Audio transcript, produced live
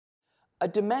A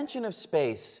dimension of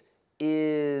space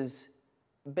is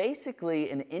basically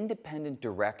an independent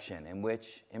direction in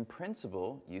which, in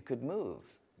principle, you could move,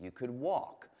 you could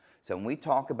walk. So when we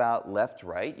talk about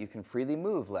left-right, you can freely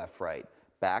move left-right.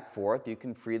 Back-forth, you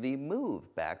can freely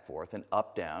move back-forth. And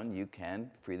up-down, you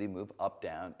can freely move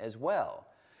up-down as well.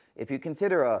 If you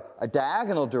consider a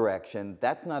diagonal direction,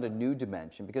 that's not a new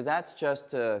dimension because that's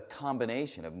just a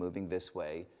combination of moving this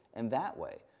way and that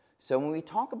way. So when we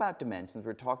talk about dimensions,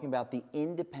 we're talking about the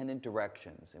independent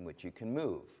directions in which you can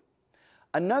move.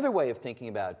 Another way of thinking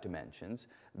about dimensions,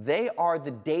 they are the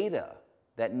data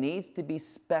that needs to be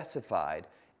specified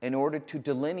in order to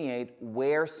delineate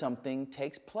where something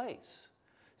takes place.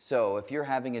 So if you're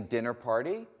having a dinner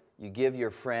party, you give your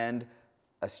friend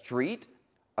a street,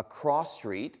 a cross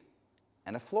street,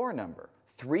 and a floor number.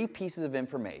 3 pieces of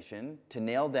information to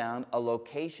nail down a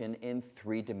location in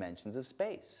 3 dimensions of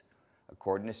space.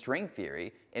 According to string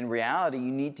theory, in reality,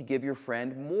 you need to give your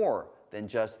friend more than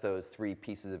just those 3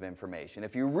 pieces of information.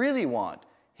 If you really want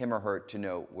him or her to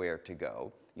know where to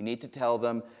go, you need to tell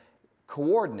them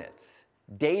coordinates,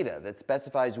 data that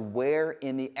specifies where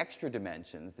in the extra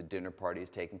dimensions the dinner party is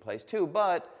taking place too.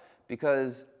 But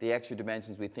because the extra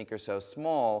dimensions we think are so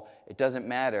small, it doesn't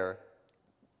matter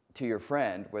to your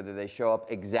friend whether they show up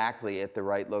exactly at the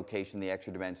right location in the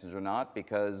extra dimensions or not,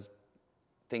 because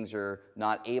things are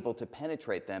not able to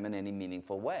penetrate them in any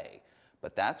meaningful way.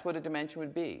 But that's what a dimension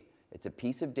would be. It's a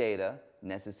piece of data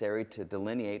necessary to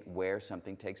delineate where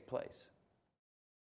something takes place.